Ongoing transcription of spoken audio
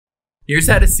Here's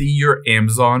how to see your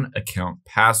Amazon account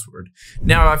password.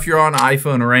 Now, if you're on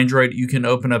iPhone or Android, you can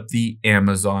open up the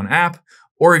Amazon app,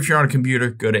 or if you're on a computer,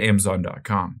 go to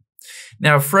Amazon.com.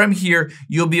 Now, from here,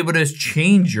 you'll be able to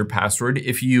change your password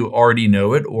if you already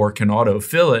know it or can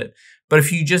autofill it. But if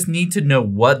you just need to know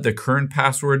what the current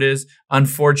password is,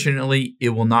 unfortunately,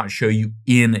 it will not show you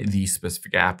in the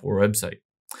specific app or website.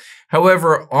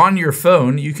 However, on your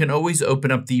phone, you can always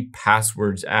open up the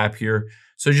Passwords app here.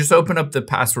 So just open up the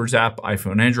Passwords app,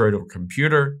 iPhone, Android, or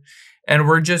computer, and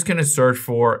we're just going to search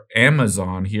for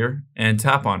Amazon here and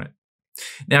tap on it.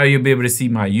 Now you'll be able to see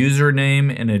my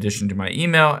username in addition to my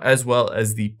email, as well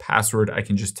as the password. I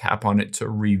can just tap on it to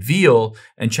reveal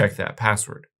and check that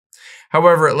password.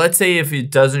 However, let's say if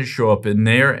it doesn't show up in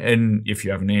there, and if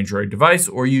you have an Android device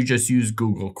or you just use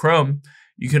Google Chrome,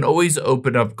 you can always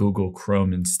open up Google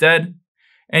Chrome instead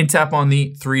and tap on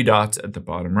the three dots at the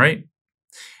bottom right.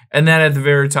 And then at the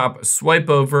very top, swipe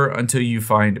over until you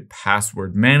find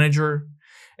Password Manager.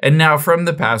 And now from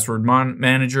the Password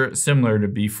Manager, similar to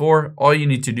before, all you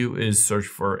need to do is search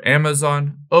for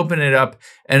Amazon, open it up,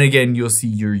 and again, you'll see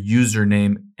your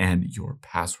username and your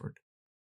password.